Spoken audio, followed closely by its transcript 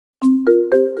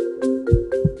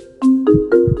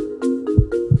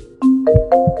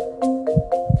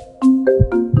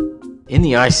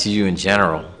the ICU in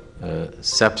general,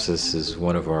 sepsis is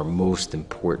one of our most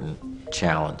important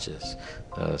challenges.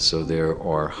 So there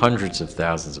are hundreds of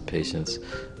thousands of patients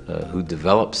who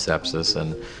develop sepsis,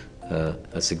 and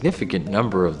a significant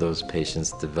number of those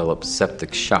patients develop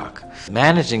septic shock.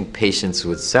 Managing patients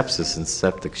with sepsis and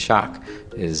septic shock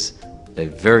is a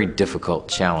very difficult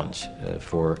challenge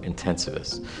for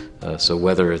intensivists. So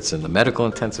whether it's in the medical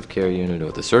intensive care unit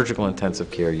or the surgical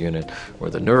intensive care unit or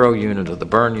the neuro unit or the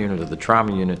burn unit or the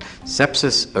trauma unit,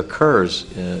 sepsis occurs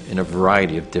in a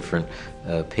variety of different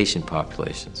patient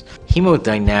populations.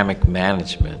 Hemodynamic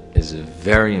management is a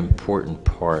very important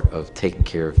part of taking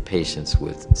care of patients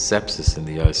with sepsis in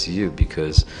the ICU,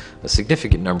 because a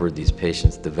significant number of these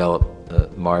patients develop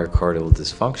myocardial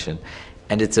dysfunction,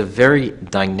 and it's a very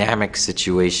dynamic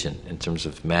situation in terms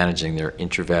of managing their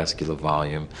intravascular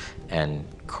volume and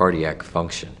cardiac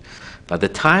function. By the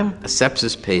time a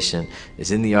sepsis patient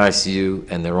is in the ICU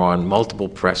and they're on multiple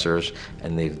pressors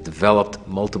and they've developed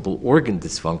multiple organ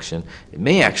dysfunction, it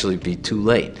may actually be too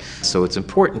late. So it's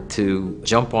important to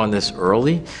jump on this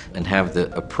early and have the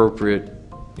appropriate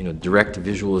direct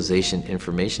visualization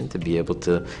information to be able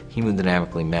to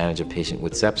hemodynamically manage a patient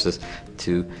with sepsis,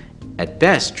 to at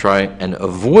best try and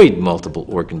avoid multiple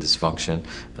organ dysfunction.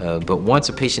 But once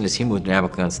a patient is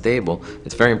hemodynamically unstable,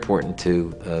 it's very important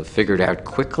to figure it out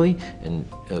quickly and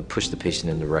push the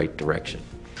patient in the right direction.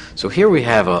 So here we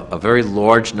have a very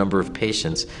large number of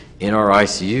patients in our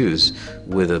ICUs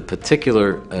with a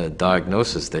particular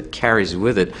diagnosis that carries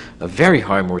with it a very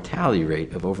high mortality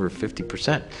rate of over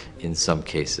 50% in some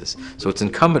cases. So it's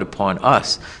incumbent upon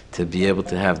us to be able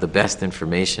to have the best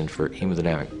information for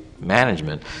hemodynamic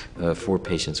management for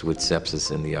patients with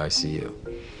sepsis in the ICU.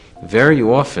 Very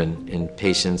often in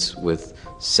patients with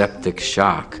septic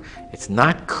shock, it's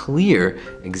not clear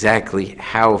exactly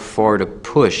how far to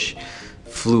push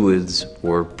fluids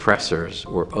or pressors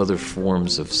or other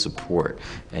forms of support.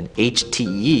 And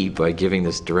hTEE, by giving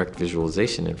this direct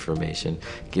visualization information,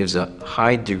 gives a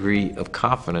high degree of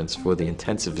confidence for the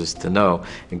intensivist to know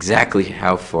exactly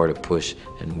how far to push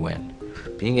and when.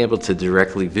 Being able to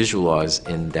directly visualize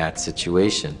in that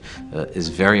situation is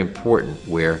very important,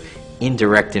 where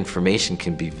indirect information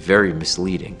can be very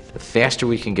misleading. The faster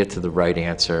we can get to the right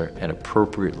answer and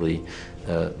appropriately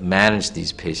manage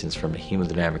these patients from a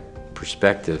hemodynamic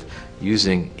perspective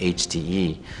using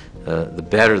hTEE, the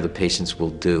better the patients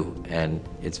will do. And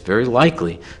it's very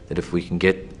likely that if we can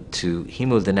get to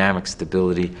hemodynamic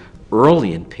stability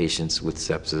early in patients with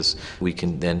sepsis, we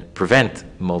can then prevent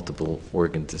multiple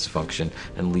organ dysfunction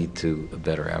and lead to a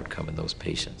better outcome in those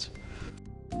patients.